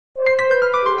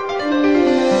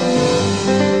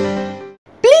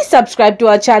subscribe to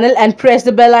our channel and press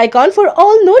the bell icon for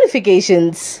all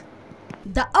notifications.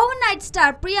 The overnight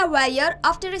star Priya Varrier,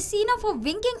 after a scene of her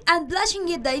winking and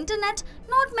blushing at the internet,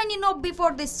 not many know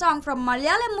before this song from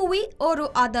Malayalam movie Oru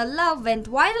Other Love went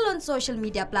viral on social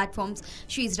media platforms.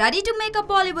 She is ready to make a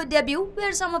Bollywood debut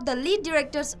where some of the lead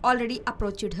directors already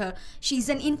approached her. She is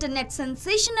an internet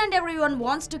sensation and everyone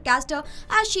wants to cast her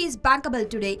as she is bankable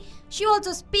today. She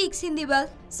also speaks Hindi well,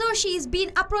 so she is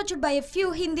being approached by a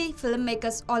few Hindi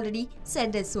filmmakers already,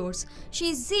 said a source.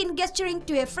 She is seen gesturing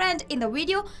to a friend in the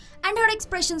video and her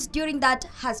expressions during that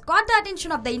has caught the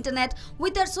attention of the internet,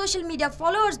 with her social media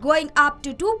followers going up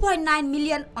to 2.9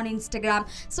 million on Instagram.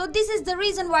 So this is the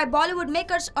reason why Bollywood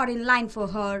makers are in line for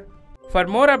her. For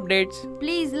more updates,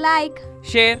 please like,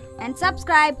 share and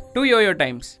subscribe to YOYO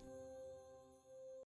Times.